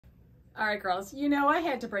All right, girls, you know I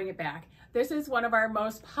had to bring it back. This is one of our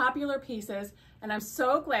most popular pieces, and I'm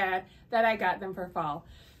so glad that I got them for fall.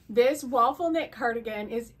 This waffle knit cardigan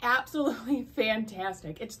is absolutely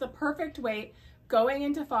fantastic. It's the perfect weight going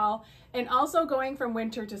into fall and also going from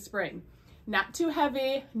winter to spring. Not too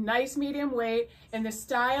heavy, nice medium weight, and the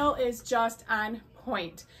style is just on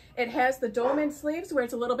point. It has the dolman sleeves where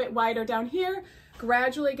it's a little bit wider down here,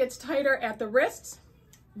 gradually gets tighter at the wrists,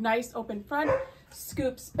 nice open front,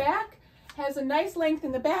 scoops back, has a nice length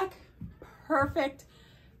in the back, perfect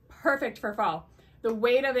for fall. The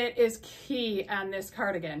weight of it is key on this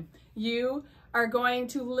cardigan. You are going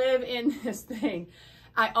to live in this thing.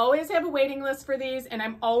 I always have a waiting list for these and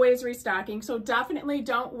I'm always restocking, so definitely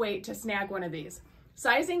don't wait to snag one of these.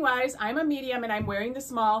 Sizing wise, I'm a medium and I'm wearing the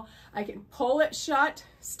small. I can pull it shut,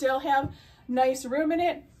 still have nice room in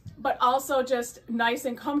it, but also just nice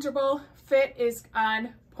and comfortable. Fit is on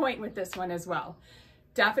point with this one as well.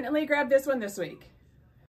 Definitely grab this one this week.